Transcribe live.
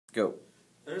Go.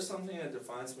 There's something that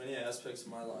defines many aspects of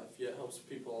my life, yet helps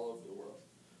people all over the world.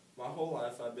 My whole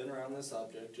life I've been around this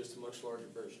object, just a much larger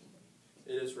version.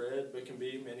 It is red, but can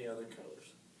be many other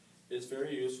colors. It is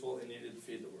very useful and needed to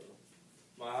feed the world.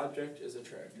 My object is a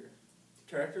tractor.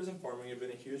 Tractors and farming have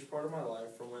been a huge part of my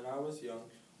life from when I was young,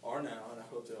 are now, and I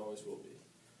hope they always will be.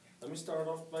 Let me start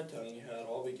off by telling you how it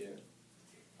all began.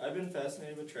 I've been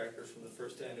fascinated with tractors from the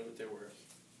first day I knew what they were.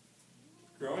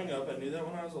 Growing up, I knew that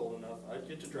when I was old enough, I'd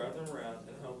get to drive them around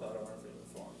and help out on our family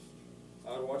farm.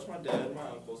 I would watch my dad and my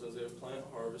uncles as they would plant,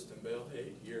 harvest, and bale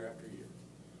hay year after year.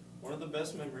 One of the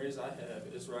best memories I have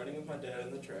is riding with my dad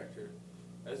in the tractor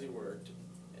as he worked,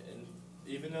 and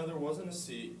even though there wasn't a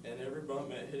seat and every bump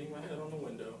meant hitting my head on the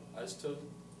window, I still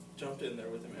jumped in there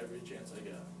with him every chance I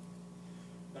got.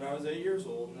 When I was 8 years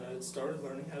old and I had started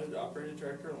learning how to operate a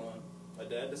tractor alone, my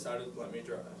dad decided to let me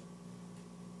drive.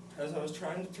 As I was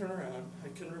trying to turn around, I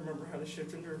couldn't remember how to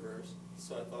shift into reverse,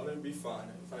 so I thought it would be fine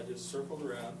if I just circled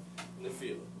around in the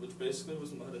field, which basically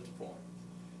was mud at the point.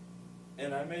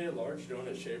 And I made a large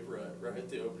donut-shaped rut right at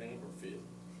the opening of our field.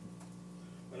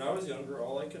 When I was younger,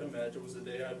 all I could imagine was the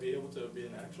day I'd be able to be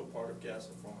an actual part of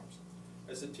Gastler farms.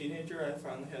 As a teenager, I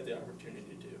finally had the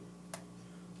opportunity to.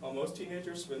 While most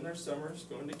teenagers spend their summers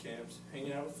going to camps,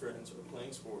 hanging out with friends, or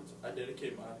playing sports, I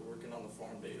dedicate mine to working on the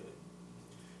farm daily.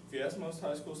 If you ask most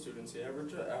high school students the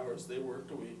average hours they worked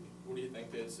a week, what do you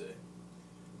think they'd say?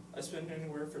 I spend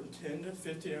anywhere from 10 to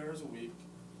 50 hours a week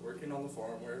working on the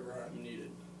farm wherever I'm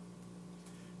needed.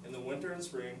 In the winter and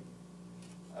spring,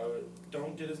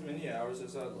 don't get as many hours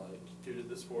as I'd like due to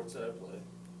the sports that I play.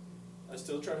 I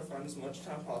still try to find as much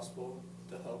time possible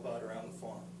to help out around the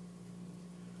farm.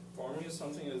 Farming is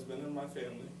something that has been in my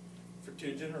family for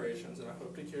 2 generations, and I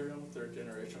hope to carry on the 3rd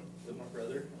generation with my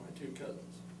brother and my 2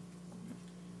 cousins.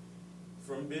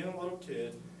 From being a little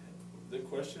kid, the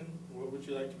question, what would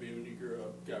you like to be when you grew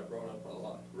up, got brought up a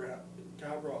lot.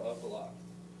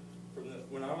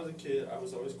 When I was a kid, I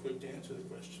was always quick to answer the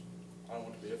question, I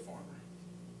want to be a farmer.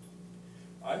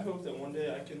 I hope that one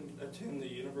day I can attend the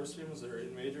University of Missouri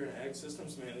and major in Ag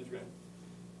Systems Management.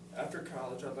 After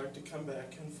college, I'd like to come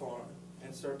back and farm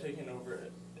and start taking over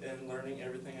it and learning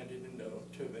everything I need to know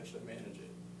to eventually manage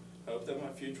it. I hope that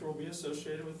my future will be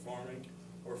associated with farming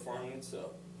or farming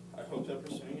itself. I hope that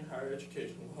pursuing higher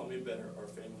education will help me better our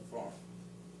family farm.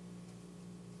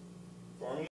 Farming